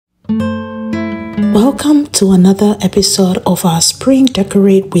Welcome to another episode of our Spring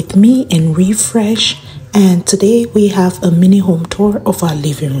Decorate with me and Refresh, and today we have a mini home tour of our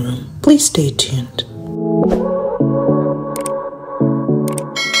living room. Please stay tuned.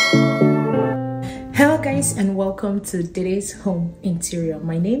 Hello guys, and welcome to Dede's home interior.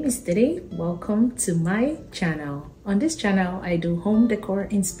 My name is Dede. Welcome to my channel. On this channel, I do home decor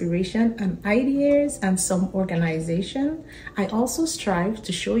inspiration and ideas and some organization. I also strive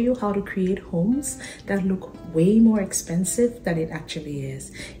to show you how to create homes that look way more expensive than it actually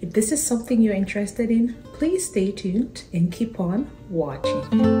is. If this is something you're interested in, please stay tuned and keep on watching.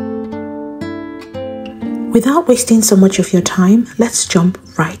 Without wasting so much of your time, let's jump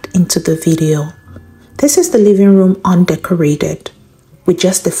right into the video. This is the living room undecorated with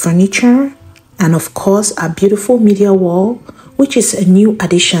just the furniture and of course our beautiful media wall, which is a new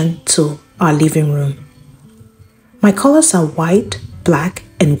addition to our living room. My colors are white, black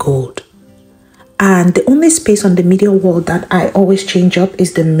and gold. And the only space on the media wall that I always change up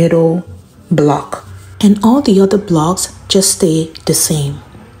is the middle block. And all the other blocks just stay the same.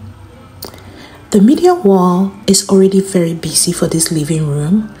 The media wall is already very busy for this living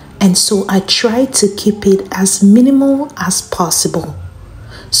room, and so I try to keep it as minimal as possible.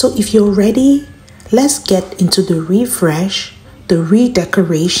 So if you're ready, let's get into the refresh, the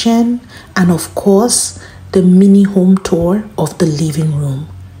redecoration, and of course, the mini home tour of the living room.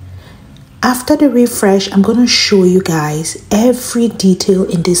 After the refresh, I'm going to show you guys every detail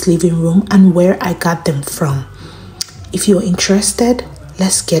in this living room and where I got them from. If you're interested,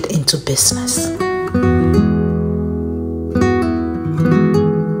 let's get into business.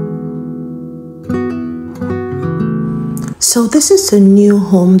 So this is a new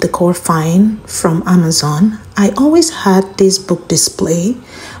home decor find from Amazon. I always had this book display,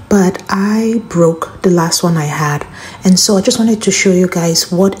 but I broke the last one I had. And so I just wanted to show you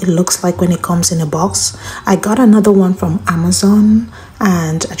guys what it looks like when it comes in a box. I got another one from Amazon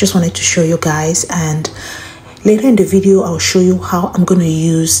and I just wanted to show you guys, and later in the video, I'll show you how I'm going to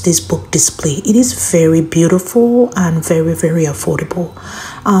use this book display. It is very beautiful and very, very affordable.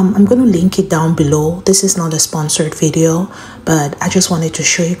 I'm going to link it down below. This is not a sponsored video, but I just wanted to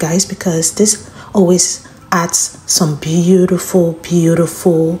show you guys because this always adds some beautiful,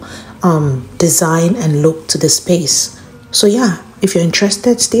 beautiful design and look to the space. So yeah, if you're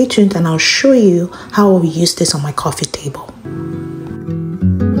interested, stay tuned and I'll show you how I'll use this on my coffee table.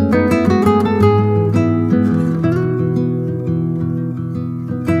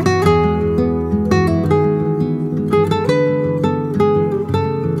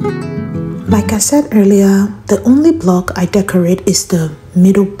 Like I said earlier, the only block I decorate is the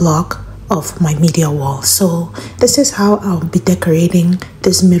middle block of my media wall. So this is how I'll be decorating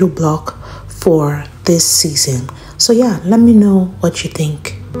this middle block for this season. So yeah, let me know what you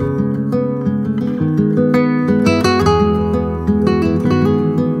think.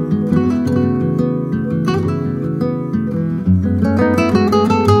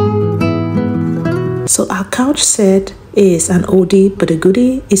 So our couch set is an oldie but a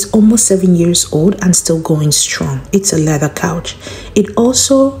goodie. It's almost 7 years old and still going strong. It's a leather couch. It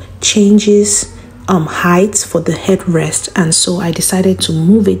also changes heights for the headrest, and so I decided to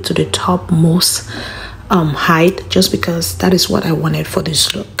move it to the topmost height just because that is what I wanted for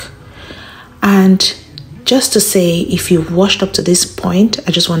this look. And just to say, if you've watched up to this point,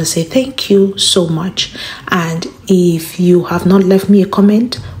 I just want to say thank you so much. And if you have not left me a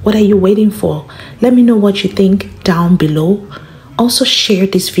comment, what are you waiting for? Let me know what you think down below. Also share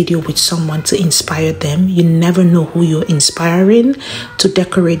this video with someone to inspire them. You never know who you're inspiring to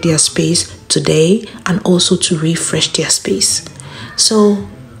decorate their space today and also to refresh their space. So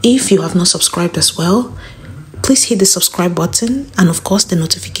if you have not subscribed as well, please hit the subscribe button and of course the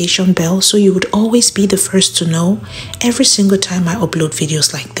notification bell so you would always be the first to know every single time I upload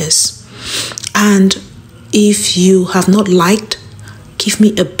videos like this. And if you have not liked, give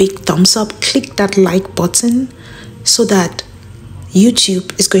me a big thumbs up. Click that like button so that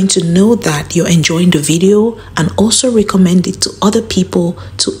YouTube is going to know that you're enjoying the video and also recommend it to other people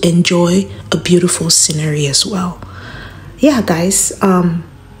to enjoy a beautiful scenery as well. Yeah guys,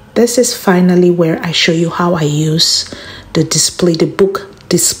 this is finally where I show you how I use the display, the book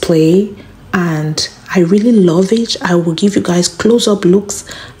display, and I really love it. I will give you guys close-up looks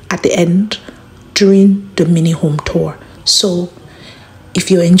at the end during the mini home tour. So if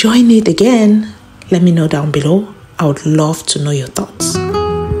you're enjoying it again, let me know down below. I would love to know your thoughts.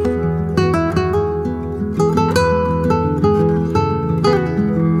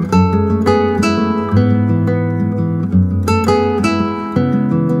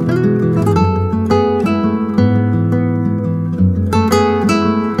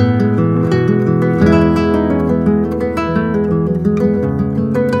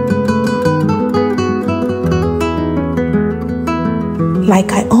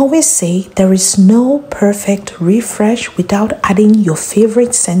 always say there is no perfect refresh without adding your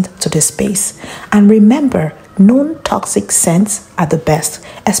favorite scent to the space. And remember, non-toxic scents are the best,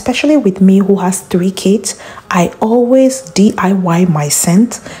 especially with me who has 3 kids. I always DIY my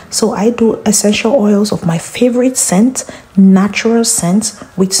scent, so I do essential oils of my favorite scent, natural scents,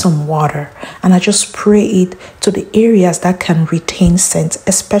 with some water, and I just spray it to the areas that can retain scent,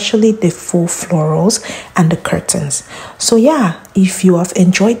 especially the full florals and the curtains. So yeah, if you have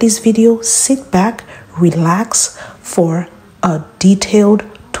enjoyed this video, sit back, relax for a detailed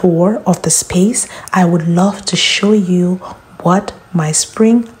tour of the space. I would love to show you what my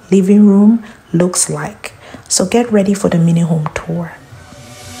spring living room looks like. So get ready for the mini home tour.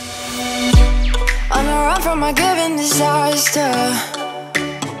 On a run from my given disaster,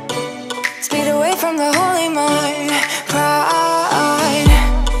 speed away from the holy mind, pride.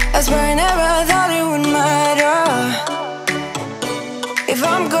 That's where I never thought it would matter. If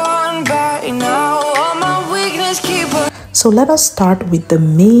I'm gone by now, all my weakness keep her. So let us start with the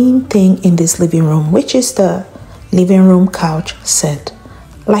main thing in this living room, which is the living room couch set.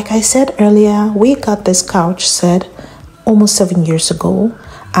 Like I said earlier, we got this couch set almost 7 years ago,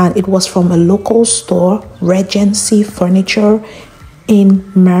 and it was from a local store, Regency Furniture in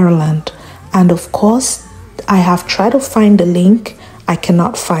Maryland. And of course, I have tried to find the link. I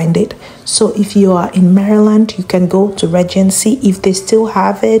cannot find it. So if you are in Maryland, you can go to Regency. If they still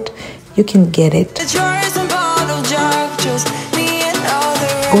have it, you can get it.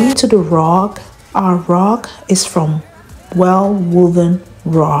 Going to the rug, our rug is from Well Woven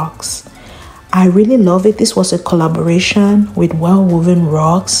Rugs. I really love it. This was a collaboration with Well Woven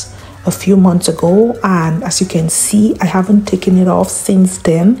Rugs a few months ago, and as you can see, I haven't taken it off since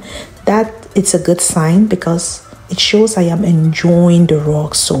then. That it's a good sign because it shows I am enjoying the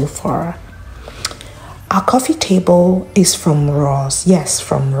rug so far. Our coffee table is from Ross. Yes,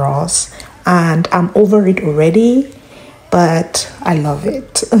 from Ross, and I'm over it already, but I love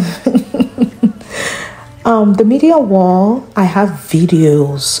it. The media wall, I have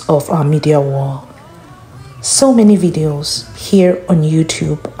videos of our media wall. So many videos here on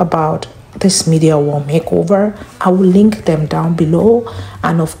YouTube about this media wall makeover. I will link them down below.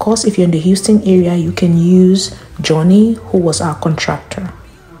 And of course, if you're in the Houston area, you can use Johnny, who was our contractor.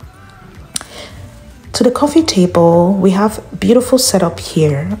 To the coffee table, we have beautiful setup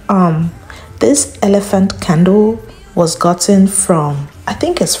here. This elephant candle was gotten from, I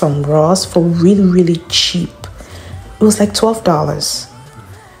think it's from Ross, for really cheap. It was like $12.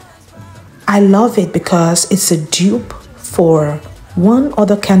 I love it because it's a dupe for one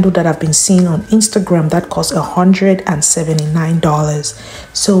other candle that I've been seeing on Instagram that cost $179.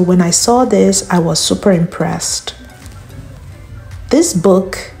 So when I saw this, I was super impressed. This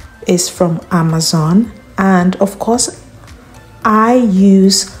book is from Amazon, and of course I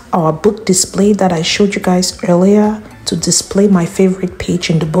use our book display that I showed you guys earlier to display my favorite page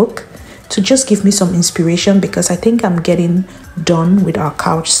in the book, to just give me some inspiration, because I think I'm getting done with our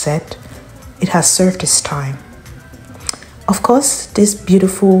couch set. It has served its time. Of course, these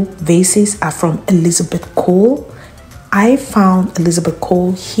beautiful vases are from Elizabeth Cole. I found Elizabeth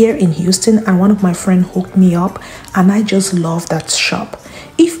Cole here in Houston, and one of my friends hooked me up, and I just love that shop.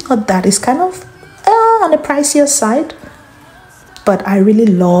 If not that, it's kind of on the pricier side, but I really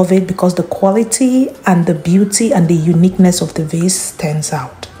love it because the quality and the beauty and the uniqueness of the vase stands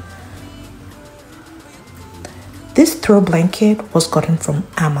out. This throw blanket was gotten from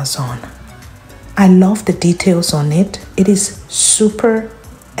Amazon. I love the details on it. It is super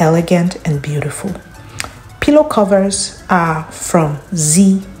elegant and beautiful. Pillow covers are from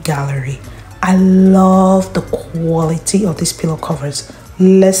Z Gallery. I love the quality of these pillow covers.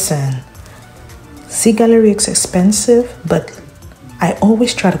 Listen, Z Gallery is expensive, but I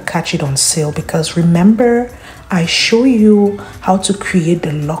always try to catch it on sale, because remember, I show you how to create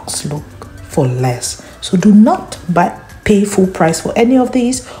the luxe look for less. So do not pay full price for any of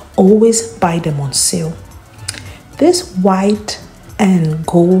these. Always buy them on sale. This white and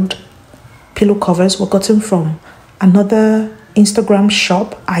gold pillow covers were gotten from another Instagram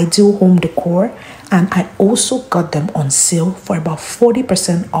shop, Ideal Home Decor, and I also got them on sale for about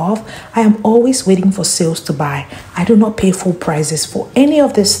 40% off. I am always waiting for sales to buy. I do not pay full prices for any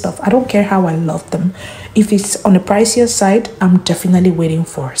of this stuff. I don't care how I love them. If it's on the pricier side, I'm definitely waiting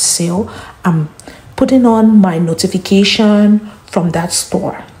for a sale. I'm putting on my notification from that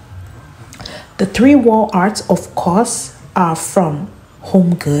store. The 3 wall arts, of course, are from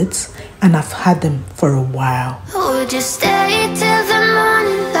Home Goods, and I've had them for a while. Would you stay till the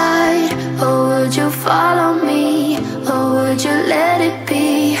morning light, or would you follow me, or would you let it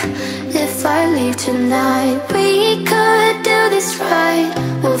be? If I leave tonight, we could do this right.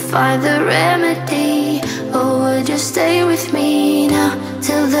 We'll find the remedy? Or would you stay with me now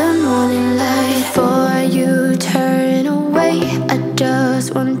till the morning light? Before you turn away, I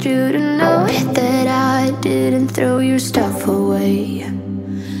just want you to know that I didn't throw your stuff away.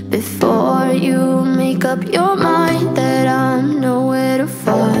 Before you make up your mind that I'm nowhere to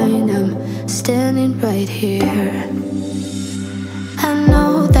find, I'm standing right here. I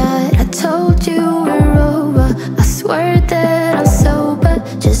know that I told you we're over, I swear that I'm sober.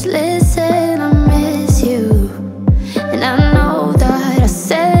 Just listen, I miss you. And I know that I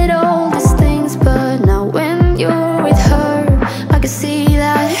said all these things, but now when you're with her, I can see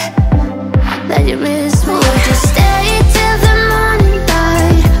that you miss me. Would you stay till the morning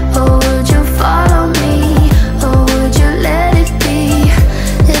light? Or would you follow me? Or would you let it be?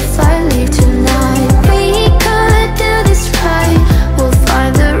 If I leave tonight, we could do this right. We'll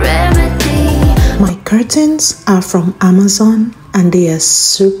find the remedy. My curtains are from Amazon and they are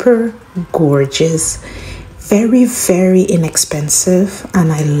super gorgeous. Very, very inexpensive,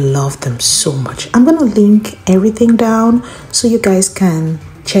 and I love them so much. I'm gonna link everything down so you guys can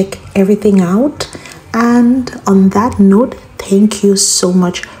check everything out. And on that note, thank you so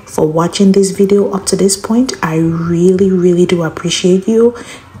much for watching this video up to this point. I really do appreciate you.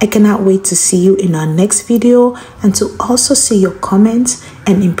 I cannot wait to see you in our next video and to also see your comments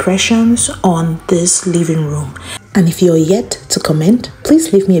and impressions on this living room. And if you're yet to comment,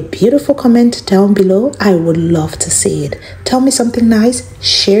 please leave me a beautiful comment down below. I would love to see it. Tell me something nice.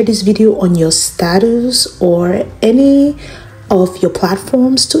 Share this video on your status or any of your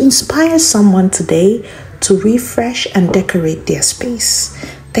platforms to inspire someone today to refresh and decorate their space.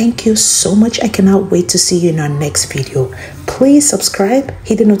 Thank you so much. I cannot wait to see you in our next video. Please subscribe,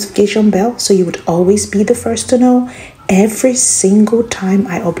 hit the notification bell so you would always be the first to know every single time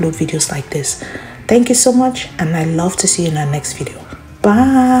I upload videos like this. Thank you so much, and I love to see you in our next video.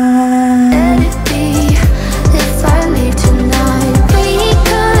 Bye. If I leave tonight, we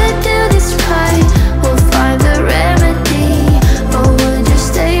could do this right. We'll find the remedy. Or would you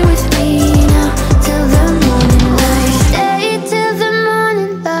stay with me now till the morning light? Stay till the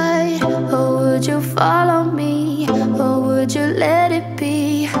morning light. Or would you follow me? Or would you let it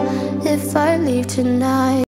be? If I leave tonight.